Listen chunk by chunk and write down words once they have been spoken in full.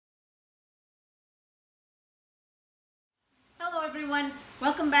everyone,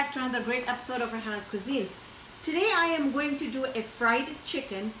 welcome back to another great episode of Raihana's Cuisines. Today I am going to do a fried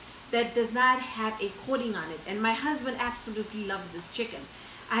chicken that does not have a coating on it, and my husband absolutely loves this chicken.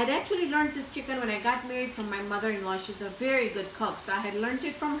 I had actually learned this chicken when I got married from my mother-in-law. She's a very good cook, so I had learned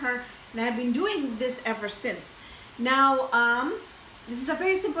it from her and I've been doing this ever since. Now this is a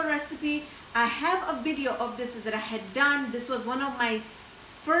very simple recipe. I have a video of this that I had done. This was one of my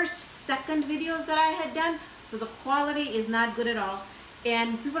second videos that I had done, so the quality is not good at all.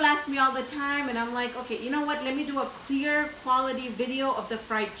 And people ask me all the time, and I'm like, okay, you know what, let me do a clear quality video of the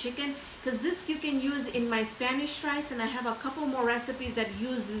fried chicken, because this you can use in my Spanish rice, and I have a couple more recipes that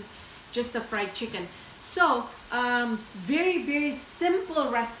uses just the fried chicken. So very simple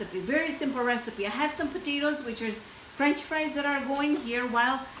recipe. I have some potatoes, which is French fries, that are going here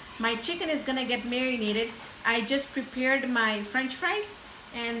while my chicken is gonna get marinated. I just prepared my French fries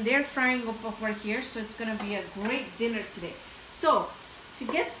and they're frying up over here, so it's gonna be a great dinner today. So to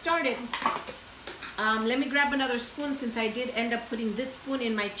get started, let me grab another spoon, since I did end up putting this spoon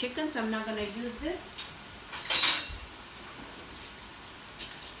in my chicken, so I'm not gonna use this.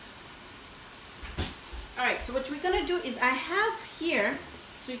 All right, so what we're gonna do is, I have here,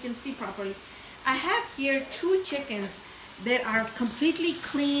 so you can see properly, I have here 2 chickens that are completely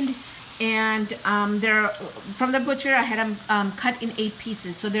cleaned, and they're from the butcher. I had them cut in 8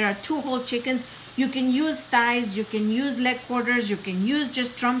 pieces. So there are 2 whole chickens. You can use thighs, you can use leg quarters, you can use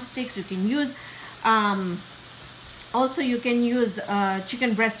just drumsticks, you can use also you can use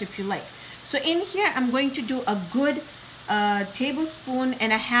chicken breast if you like. So in here I'm going to do a good tablespoon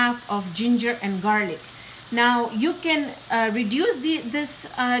and a half of ginger and garlic. Now you can reduce this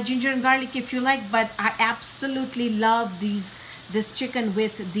ginger and garlic if you like, but I absolutely love this chicken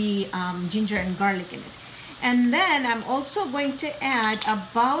with the ginger and garlic in it. And then I'm also going to add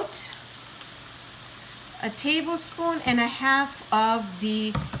about a tablespoon and a half of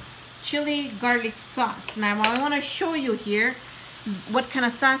the chili garlic sauce. Now I want to show you here what kind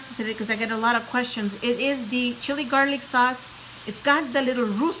of sauce is it, because I get a lot of questions. It is the chili garlic sauce. It's got the little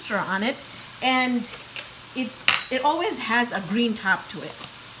rooster on it, and it always has a green top to it.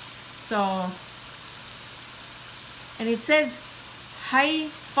 So, and it says Hai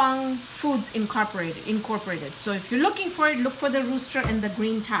Fang Foods Incorporated. So if you're looking for it, look for the rooster and the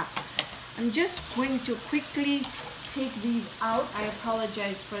green top. I'm just going to quickly take these out. I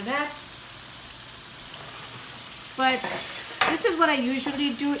apologize for that. But this is what I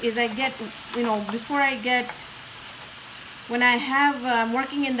usually do, is I get, when I have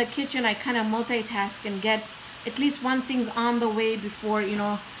working in the kitchen, I kind of multitask and get at least one thing's on the way before,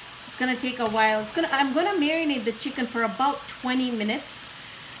 it's gonna take a while. I'm gonna marinate the chicken for about 20 minutes.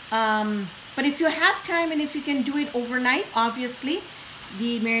 But if you have time and if you can do it overnight, obviously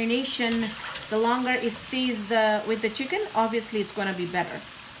the marination, the longer it stays with the chicken, obviously it's gonna be better.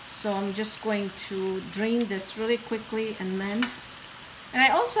 So I'm just going to drain this really quickly, and I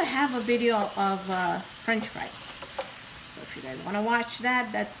also have a video of French fries. So if you guys want to watch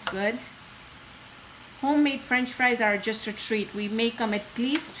that, that's good. Homemade French fries are just a treat. We make them at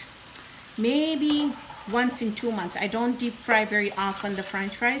least maybe once in 2 months. I don't deep fry very often the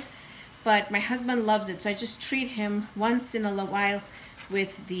French fries, but my husband loves it, so I just treat him once in a while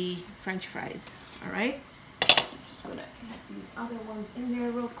with the French fries. All right, I'm just gonna add these other ones in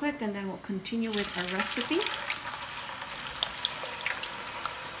there real quick, and then we'll continue with our recipe.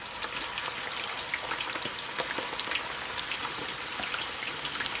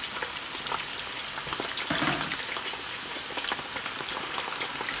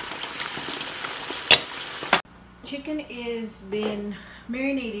 Chicken is been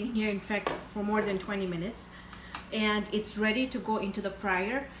marinating here, in fact, for more than 20 minutes, and it's ready to go into the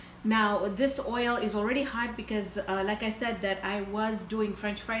fryer. Now this oil is already hot because like I said, that I was doing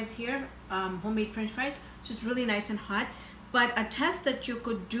French fries here, homemade French fries, so it's really nice and hot. But a test that you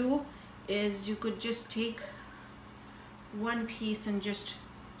could do is you could just take one piece and just,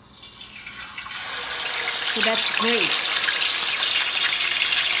 so that's great.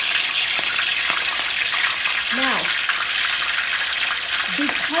 Now,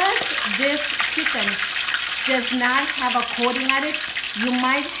 because this chicken does not have a coating on it, you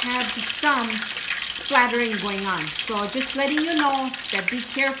might have some splattering going on. So just letting you know that be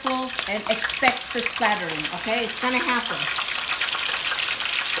careful and expect the splattering, okay? It's gonna happen.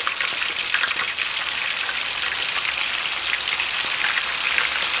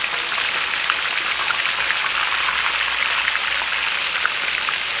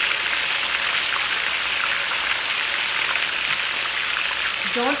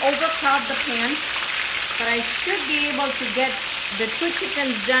 Don't overcrowd the pan, but I should be able to get the 2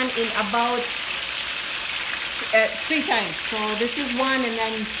 chickens done in about 3 times. So this is one, and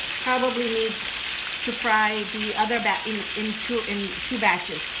then probably need to fry the other in two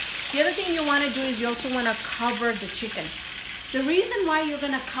batches. The other thing you want to do is you also want to cover the chicken. The reason why you're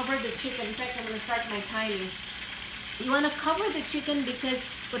going to cover the chicken, in fact, I'm going to start my timing. You want to cover the chicken because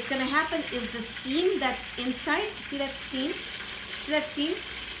what's going to happen is the steam that's inside, see that steam? See that steam?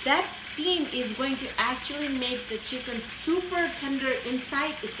 That steam is going to actually make the chicken super tender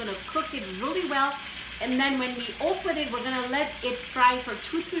inside. It's going to cook it really well. And then when we open it, we're going to let it fry for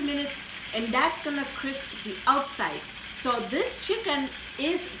 2-3 minutes, and that's going to crisp the outside. So this chicken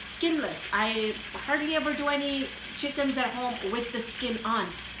is skinless. I hardly ever do any chickens at home with the skin on.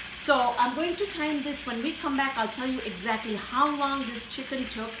 So I'm going to time this. When we come back, I'll tell you exactly how long this chicken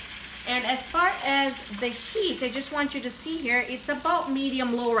took. And as far as the heat, I just want you to see here, it's about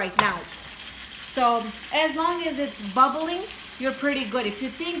medium-low right now. So as long as it's bubbling, you're pretty good. If you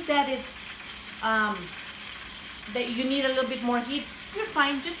think that it's that you need a little bit more heat, you're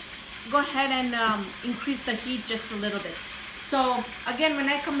fine. Just go ahead and increase the heat just a little bit. So again, when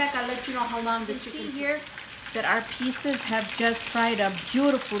I come back, I'll let you know how long the chicken took. Here that our pieces have just fried up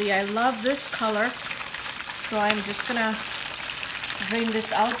beautifully. I love this color. So I'm just gonna drain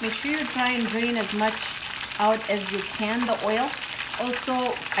this out. Make sure you try and drain as much out as you can, the oil.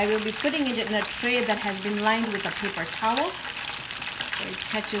 Also, I will be putting it in a tray that has been lined with a paper towel, so it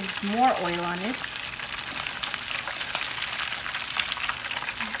catches more oil on it.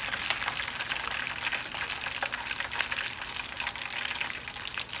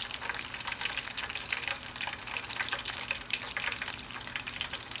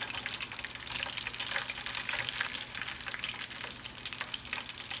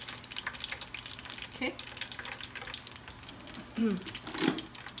 Okay.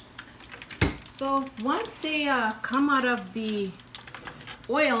 So once they come out of the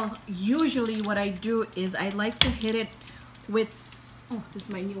oil, usually what I do is I like to hit it with, oh, this is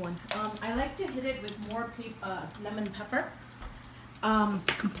my new one. I like to hit it with more lemon pepper.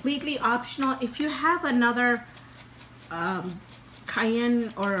 Completely optional. If you have another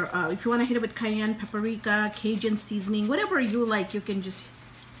cayenne, or if you want to hit it with cayenne, paprika, Cajun seasoning, whatever you like, you can just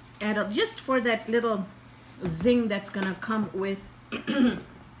add up just for that little zing that's gonna come with.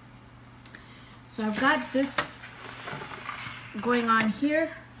 So I've got this going on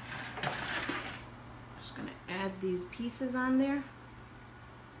here. Just gonna add these pieces on there.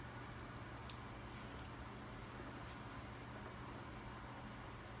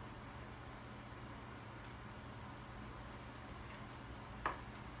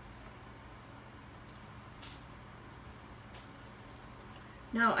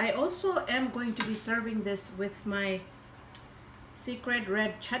 Now I also am going to be serving this with my secret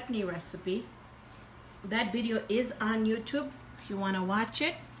red chutney recipe. That video is on YouTube if you want to watch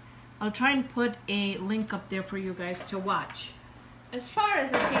it. I'll try and put a link up there for you guys to watch. As far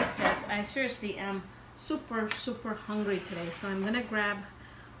as a taste test, I seriously am super hungry today, so I'm gonna grab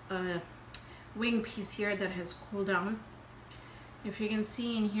a wing piece here that has cooled down. If you can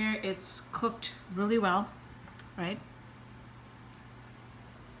see in here, it's cooked really well, right?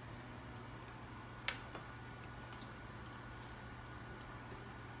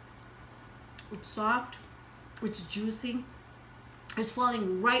 It's soft, it's juicy, it's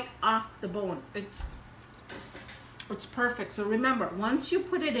falling right off the bone. It's perfect. So remember, once you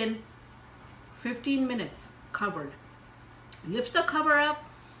put it in, 15 minutes covered. Lift the cover up,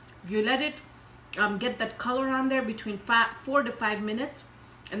 you let it get that color on there between 4 to 5 minutes,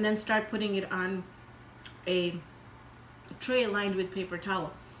 and then start putting it on a tray lined with paper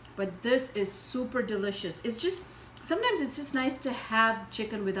towel. But this is super delicious. It's just, sometimes it's just nice to have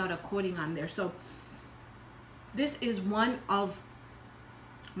chicken without a coating on there. So this is one of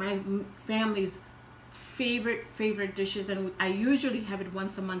my family's favorite dishes, and I usually have it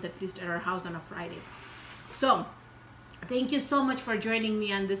once a month at least at our house on a Friday. So thank you so much for joining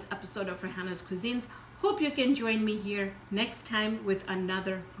me on this episode of Raihana's Cuisines. Hope you can join me here next time with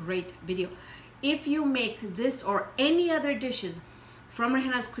another great video. If you make this or any other dishes from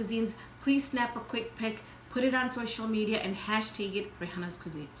Raihana's Cuisines, please snap a quick pic, put it on social media, and hashtag it Raihana's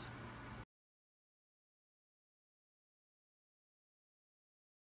Cuisines.